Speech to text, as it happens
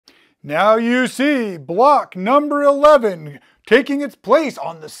Now you see block number 11 taking its place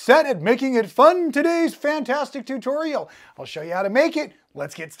on the set and making it fun. Today's fantastic tutorial. I'll show you how to make it.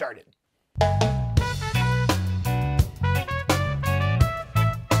 Let's get started.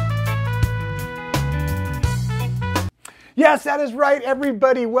 Yes, that is right,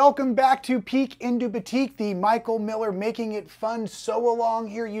 everybody. Welcome back to Peek into Batik, the Michael Miller Making It Fun sew-along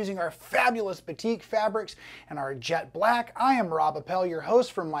here using our fabulous batik fabrics and our jet black. I am Rob Appell, your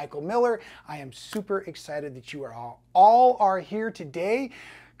host from Michael Miller. I am super excited that you are all are here today.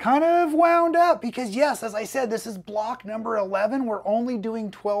 Kind of wound up because yes, as I said, this is block number 11. We're only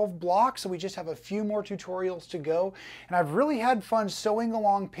doing 12 blocks, so we just have a few more tutorials to go. And I've really had fun sewing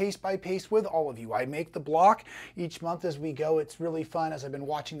along pace by pace with all of you. I make the block each month as we go. It's really fun as I've been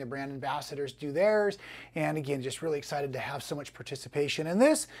watching the brand ambassadors do theirs. And again, just really excited to have so much participation in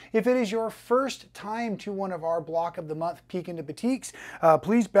this. If it is your first time to one of our block of the month Peek into Batiks,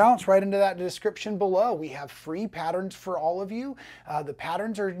 please bounce right into that description below. We have free patterns for all of you. The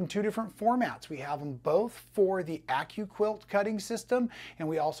patterns are in two different formats. We have them both for the AccuQuilt cutting system, and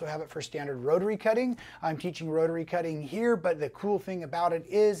we also have it for standard rotary cutting. I'm teaching rotary cutting here, but the cool thing about it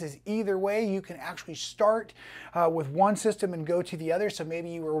is either way you can actually start with one system and go to the other. So maybe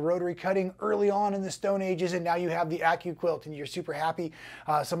you were rotary cutting early on in the Stone Ages and now you have the AccuQuilt and you're super happy.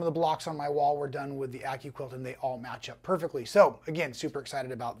 Some of the blocks on my wall were done with the AccuQuilt and they all match up perfectly. So again, super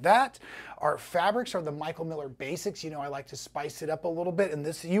excited about that. Our fabrics are the Michael Miller Basics. You know, I like to spice it up a little bit, and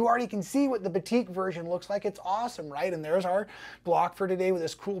this, you already can see what the batik version looks like. It's awesome, right? And there's our block for today with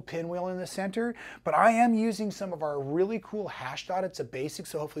this cool pinwheel in the center. But I am using some of our really cool hash dot. It's a basic,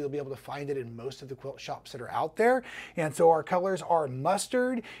 so hopefully you'll be able to find it in most of the quilt shops that are out there. And so our colors are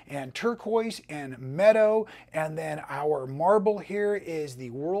mustard and turquoise and meadow. And then our marble here is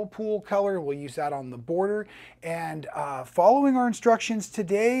the whirlpool color. We'll use that on the border. And following our instructions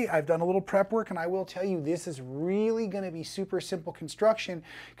today, I've done a little prep work, and I will tell you this is really going to be super simple construction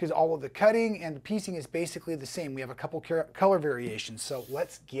because all of the cutting and the piecing is basically the same. We have a couple color variations. So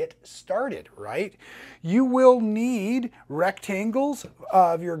let's get started, right? You will need rectangles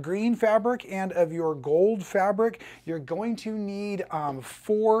of your green fabric and of your gold fabric. You're going to need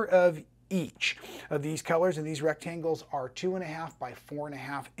 4 of each of these colors, and these rectangles are 2.5 by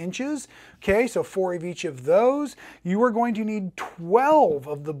 4.5 inches. Okay, so 4 of each of those. You are going to need 12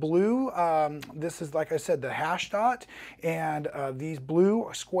 of the blue. This is, like I said, the hash dot, and these blue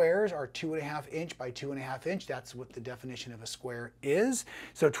squares are 2.5 inch by 2.5 inch. That's what the definition of a square is.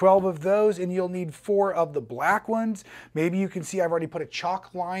 So 12 of those, and you'll need 4 of the black ones. Maybe you can see I've already put a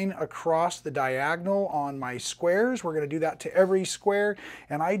chalk line across the diagonal on my squares. We're going to do that to every square,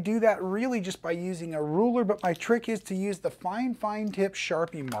 and I do that really just by using a ruler, but my trick is to use the fine tip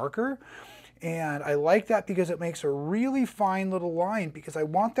Sharpie marker. And I like that because it makes a really fine little line, because I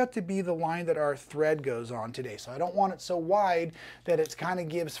want that to be the line that our thread goes on today. So I don't want it so wide that it kind of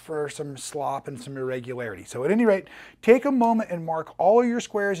gives for some slop and some irregularity. So at any rate, take a moment and mark all of your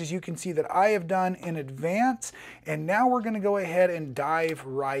squares, as you can see that I have done in advance. And now we're going to go ahead and dive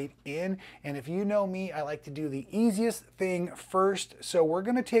right in. And if you know me, I like to do the easiest thing first. So we're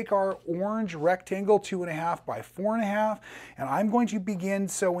going to take our orange rectangle, 2.5 by 4.5, and I'm going to begin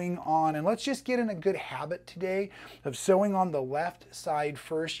sewing on, and let's just get in a good habit today of sewing on the left side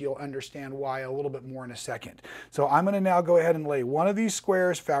first. You'll understand why a little bit more in a second. So I'm going to now go ahead and lay one of these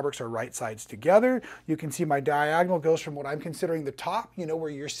squares. Fabrics are right sides together. You can see my diagonal goes from what I'm considering the top, you know, where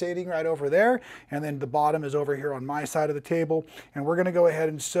you're sitting right over there, and then the bottom is over here on my side of the table. And we're going to go ahead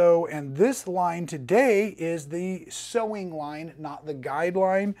and sew, and this line today is the sewing line, not the guide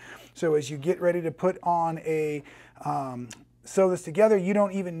line. So as you get ready to put on a sew this together, you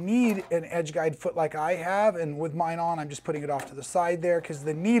don't even need an edge guide foot like I have, and with mine on, I'm just putting it off to the side there because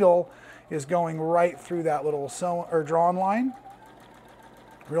the needle is going right through that little sew or drawn line.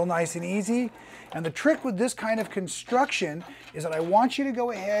 Real nice and easy. And the trick with this kind of construction is that I want you to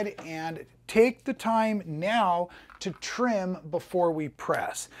go ahead and take the time now to trim before we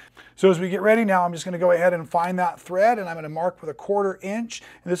press. So as we get ready now, I'm just going to go ahead and find that thread, and I'm going to mark with a 1/4 inch.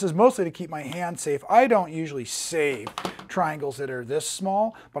 And this is mostly to keep my hand safe. I don't usually save triangles that are this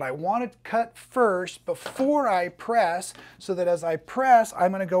small, but I want to cut first before I press, so that as I press,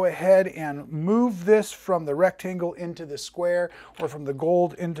 I'm going to go ahead and move this from the rectangle into the square, or from the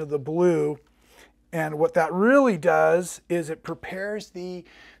gold into the blue. And what that really does is it prepares the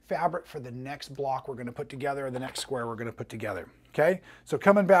fabric for the next block we're going to put together, or the next square we're going to put together. Okay, so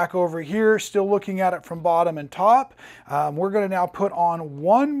coming back over here, still looking at it from bottom and top, we're going to now put on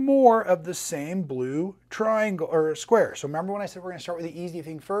one more of the same blue triangle or square. So remember when I said we're going to start with the easy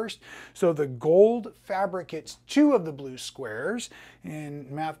thing first? So the gold fabric gets 2 of the blue squares, and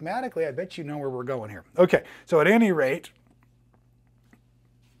mathematically, I bet you know where we're going here. Okay, so at any rate,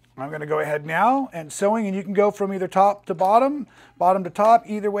 I'm going to go ahead now and sewing, and you can go from either top to bottom to top,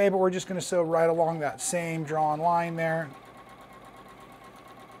 either way, but we're just going to sew right along that same drawn line there.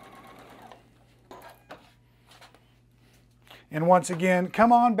 And once again,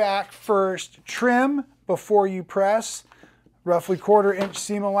 come on back first, trim before you press, roughly 1/4 inch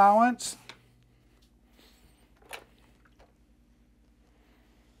seam allowance.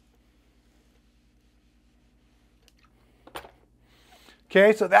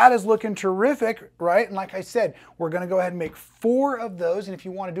 Okay, so that is looking terrific, right? And like I said, we're going to go ahead and make 4 of those. And if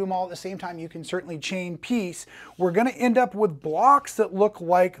you want to do them all at the same time, you can certainly chain piece. We're going to end up with blocks that look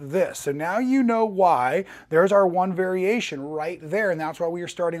like this. So now you know why. There's our one variation right there. And that's why we are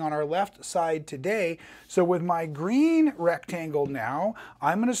starting on our left side today. So with my green rectangle now,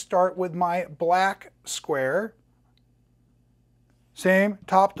 I'm going to start with my black square. Same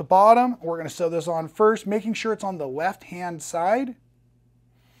top to bottom. We're going to sew this on first, making sure it's on the left-hand side.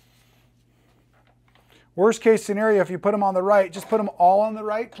 Worst case scenario, if you put them on the right, just put them all on the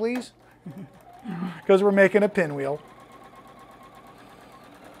right, please, because we're making a pinwheel.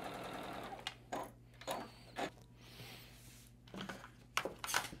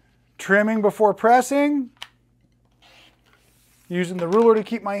 Trimming before pressing, using the ruler to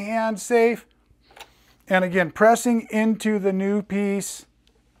keep my hand safe, and again, pressing into the new piece,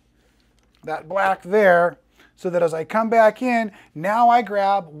 that black there, so that as I come back in, now I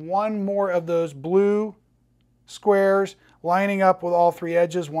grab one more of those blue squares, lining up with all 3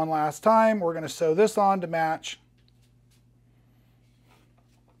 edges one last time. We're going to sew this on to match.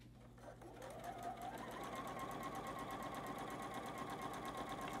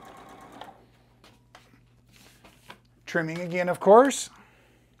 Trimming again, of course.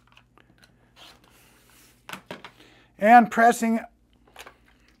 And pressing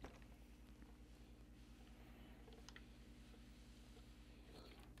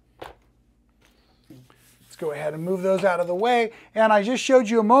go ahead and move those out of the way. And I just showed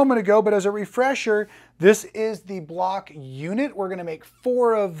you a moment ago, but as a refresher, this is the block unit. We're going to make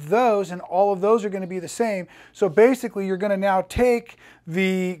 4 of those, and all of those are going to be the same. So basically, you're going to now take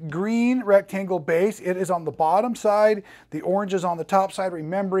the green rectangle base. It is on the bottom side. The orange is on the top side.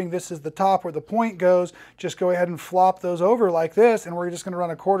 Remembering this is the top where the point goes. Just go ahead and flop those over like this, and we're just going to run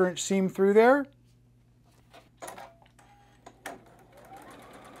a 1/4 inch seam through there.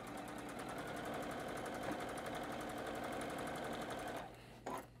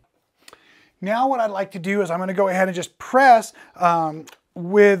 Now what I'd like to do is I'm going to go ahead and just press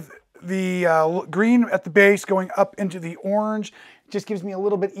with the green at the base going up into the orange. It just gives me a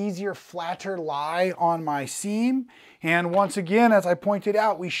little bit easier, flatter lie on my seam. And once again, as I pointed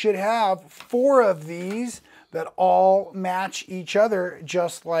out, we should have 4 of these that all match each other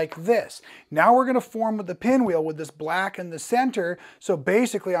just like this. Now we're going to form with the pinwheel with this black in the center. So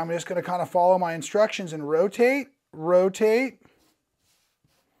basically, I'm just going to kind of follow my instructions and rotate, rotate,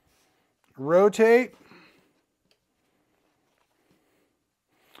 rotate.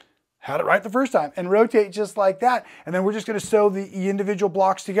 Had it right the first time, and rotate just like that. And then we're just going to sew the individual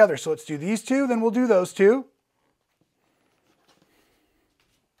blocks together. So let's do these 2, then we'll do those 2.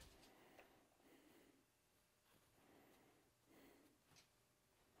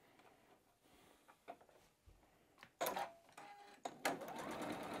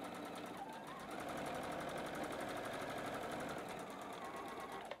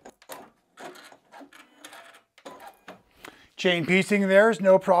 Chain piecing there is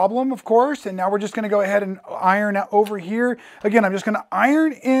no problem, of course. And now we're just going to go ahead and iron over here. Again, I'm just going to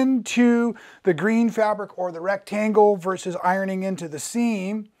iron into the green fabric or the rectangle versus ironing into the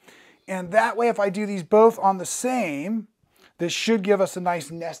seam. And that way, if I do these both on the same, this should give us a nice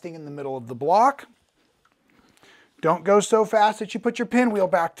nesting in the middle of the block. Don't go so fast that you put your pinwheel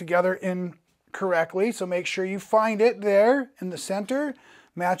back together incorrectly. So make sure you find it there in the center.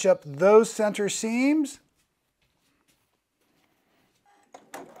 Match up those center seams.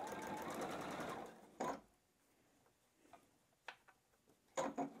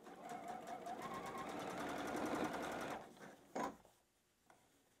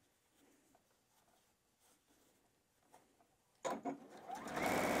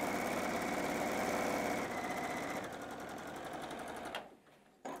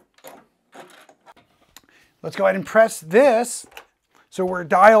 Let's go ahead and press this so we're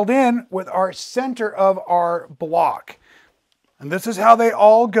dialed in with our center of our block. And this is how they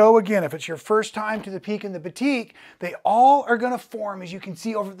all go again. If it's your first time to the Peek in the Batik, they all are going to form, as you can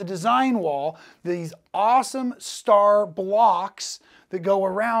see over the design wall, these awesome star blocks that go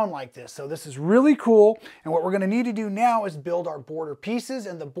around like this. So this is really cool. And what we're going to need to do now is build our border pieces.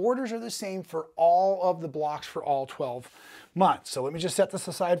 And the borders are the same for all of the blocks for all 12 months. So let me just set this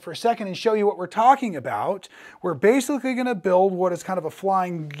aside for a second and show you what we're talking about. We're basically going to build what is kind of a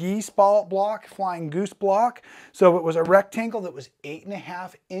flying goose block. So it was a rectangle that was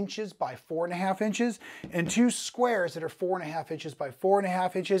 8.5 inches by 4.5 inches and two squares that are 4.5 inches by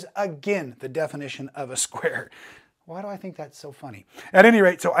 4.5 inches. Again, the definition of a square. Why do I think that's so funny? At any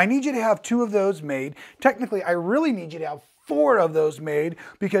rate, so I need you to have 2 of those made. Technically, I really need you to have 4 of those made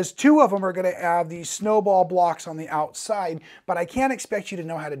because 2 of them are going to have these snowball blocks on the outside, but I can't expect you to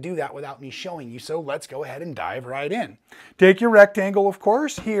know how to do that without me showing you, so let's go ahead and dive right in. Take your rectangle, of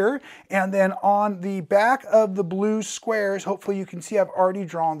course, here, and then on the back of the blue squares, hopefully you can see I've already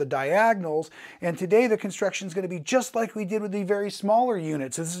drawn the diagonals, and today the construction is going to be just like we did with the very smaller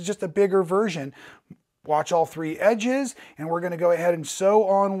units. This is just a bigger version. Watch all 3 edges, and we're going to go ahead and sew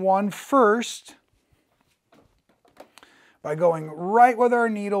on one first by going right with our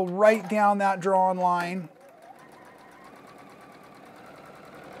needle, right down that drawn line.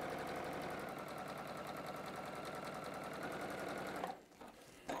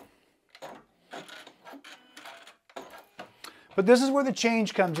 But this is where the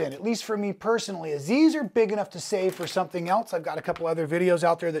change comes in, at least for me personally, as these are big enough to save for something else. I've got a couple other videos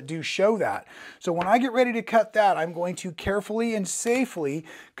out there that do show that. So when I get ready to cut that, I'm going to carefully and safely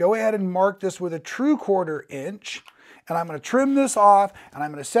go ahead and mark this with a true 1/4 inch. And I'm going to trim this off and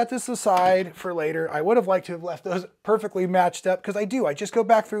I'm going to set this aside for later. I would have liked to have left those perfectly matched up because I do. I just go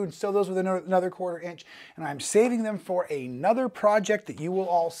back through and sew those with another 1/4 inch, and I'm saving them for another project that you will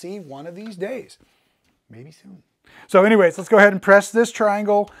all see one of these days. Maybe soon. So anyways, let's go ahead and press this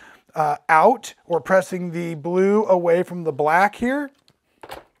triangle out, or pressing the blue away from the black here.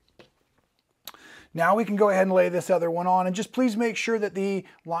 Now we can go ahead and lay this other one on, and just please make sure that the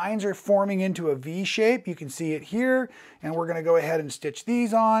lines are forming into a V shape. You can see it here, and we're going to go ahead and stitch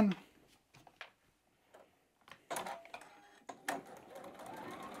these on.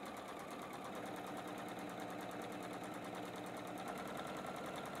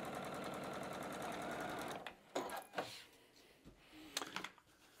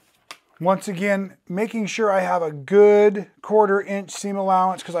 Once again, making sure I have a good 1/4 inch seam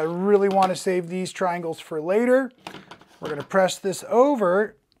allowance because I really want to save these triangles for later. We're going to press this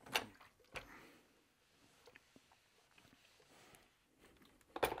over.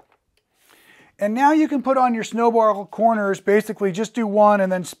 And now you can put on your snowball corners. Basically just do one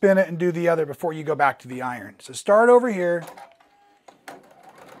and then spin it and do the other before you go back to the iron. So start over here.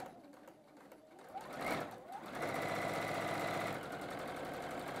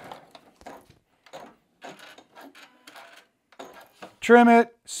 Trim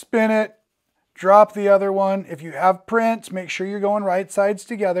it, spin it, drop the other one. If you have prints, make sure you're going right sides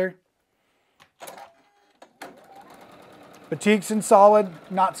together. Batiks and solid,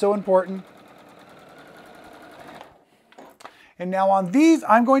 not so important. And now on these,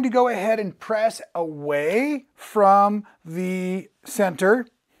 I'm going to go ahead and press away from the center.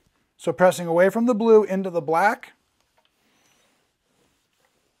 So pressing away from the blue into the black.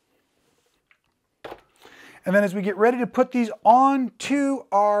 And then as we get ready to put these onto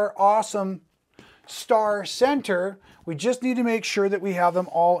our awesome star center, we just need to make sure that we have them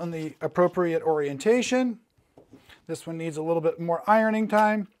all in the appropriate orientation. This one needs a little bit more ironing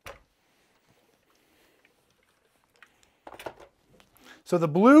time. So the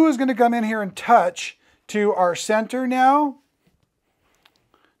blue is going to come in here and touch to our center now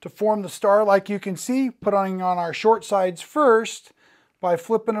to form the star like you can see, putting on our short sides first by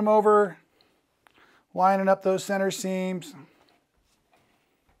flipping them over, lining up those center seams.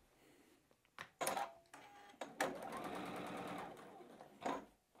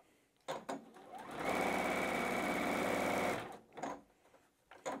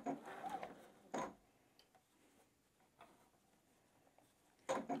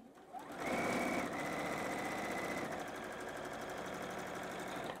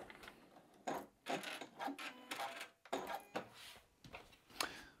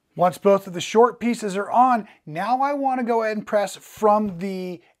 Once both of the short pieces are on, now I want to go ahead and press from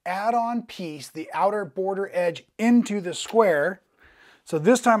the add-on piece, the outer border edge, into the square. So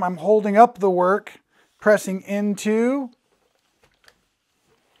this time I'm holding up the work, pressing into.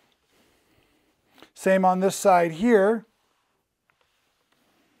 Same on this side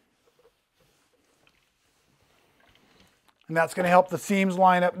And that's going to help the seams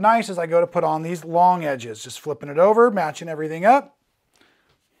line up nice as I go to put on these long edges. Just flipping it over, matching everything up.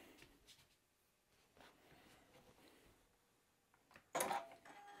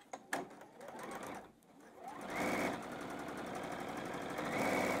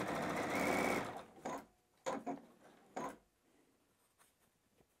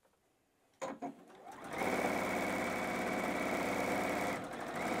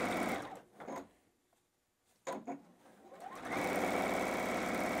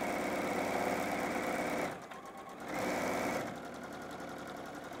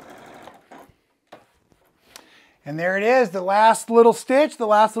 And there it is, the last little stitch, the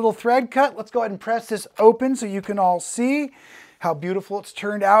last little thread cut. Let's go ahead and press this open so you can all see how beautiful it's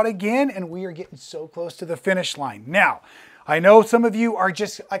turned out again. And we are getting so close to the finish line. Now, I know some of you are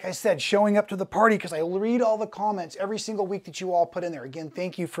just, like I said, showing up to the party because I read all the comments every single week that you all put in there. Again,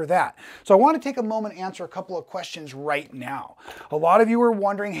 thank you for that. So I want to take a moment and answer a couple of questions right now. A lot of you are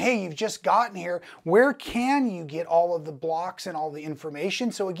wondering, hey, you've just gotten here. Where can you get all of the blocks and all the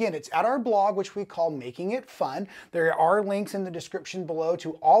information? So again, it's at our blog, which we call Making It Fun. There are links in the description below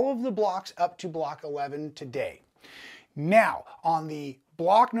to all of the blocks up to block 11 today. Now, on the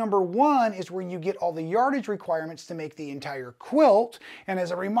block number 1 is where you get all the yardage requirements to make the entire quilt. And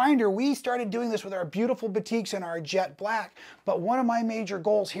as a reminder, we started doing this with our beautiful batiks and our jet black. But one of my major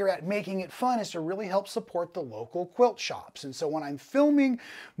goals here at Making It Fun is to really help support the local quilt shops. And so when I'm filming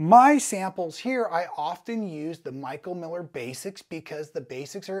my samples here, I often use the Michael Miller basics because the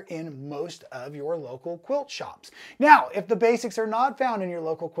basics are in most of your local quilt shops. Now, if the basics are not found in your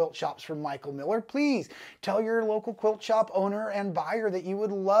local quilt shops from Michael Miller, please tell your local quilt shop owner and buyer that you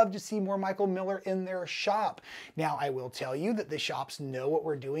would love to see more Michael Miller in their shop. Now, I will tell you that the shops know what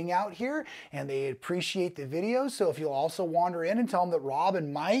we're doing out here and they appreciate the videos. So if you'll also wander in and tell them that Rob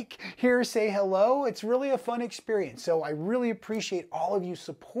and Mike here say hello, it's really a fun experience. So I really appreciate all of you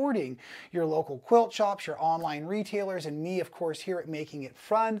supporting your local quilt shops, your online retailers, and me, of course, here at Making It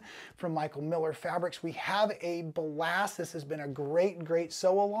Fun from Michael Miller Fabrics. We have a blast. This has been a great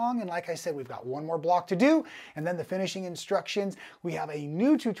sew along. And like I said, we've got one more block to do and then the finishing instructions. We have a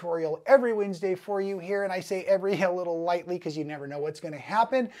new tutorial every Wednesday for you here, and I say every a little lightly because you never know what's going to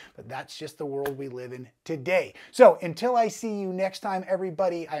happen, but that's just the world we live in today. So until I see you next time,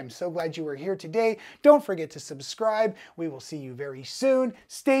 everybody, I am so glad you were here today. Don't forget to subscribe. We will see you very soon.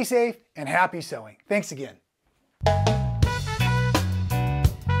 Stay safe and happy sewing. Thanks again.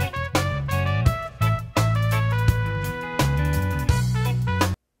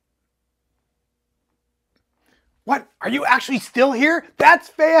 What? Are you actually still here? That's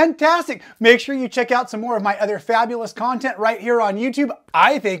fantastic. Make sure you check out some more of my other fabulous content right here on YouTube.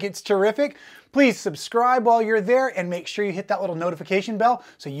 I think it's terrific. Please subscribe while you're there and make sure you hit that little notification bell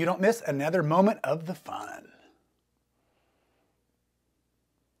so you don't miss another moment of the fun.